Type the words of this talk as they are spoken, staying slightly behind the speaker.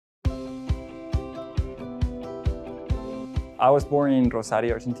I was born in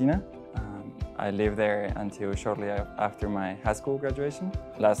Rosario, Argentina. I lived there until shortly after my high school graduation.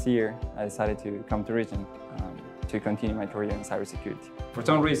 Last year, I decided to come to Regent to continue my career in cybersecurity. For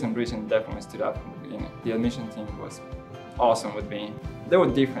some reason, Regent definitely stood out from the beginning. The admission team was awesome with me. They were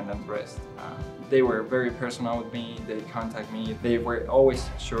different than the rest. They were very personal with me. They contacted me. They were always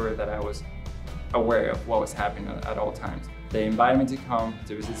sure that I was aware of what was happening at all times. They invited me to come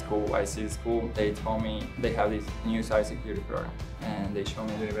to visit school. I see the school. They told me they have this new cybersecurity program, and they showed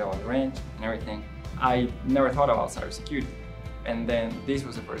me a little bit about the range and everything. I never thought about cybersecurity, and then this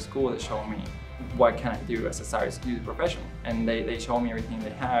was the first school that showed me what can I do as a cybersecurity professional, and they showed me everything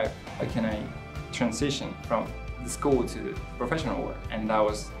they have. How can I transition from the school to professional work? And that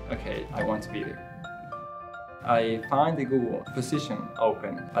was okay. I want to be there. I found the Google position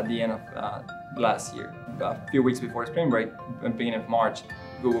open at the end of last year. A few weeks before spring break, beginning of March,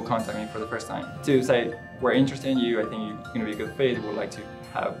 Google contacted me for the first time to say, we're interested in you, I think you're going to be a good fit, we'd like to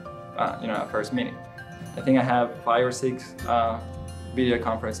have a first meeting. I think I have 5 or 6 video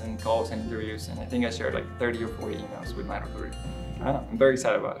conference and calls and interviews, and I think I shared like 30 or 40 emails with my recruiter. I'm very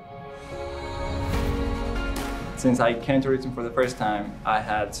excited about it. Since I came to Regent for the first time, I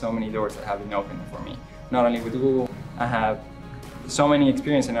had so many doors that have been opened for me. Not only with Google, I have so many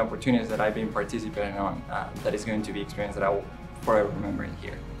experiences and opportunities that I've been participating on that is going to be experience that I will forever remember in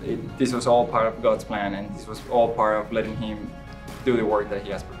here. This was all part of God's plan, and this was all part of letting Him do the work that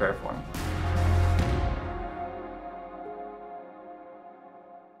He has prepared for me.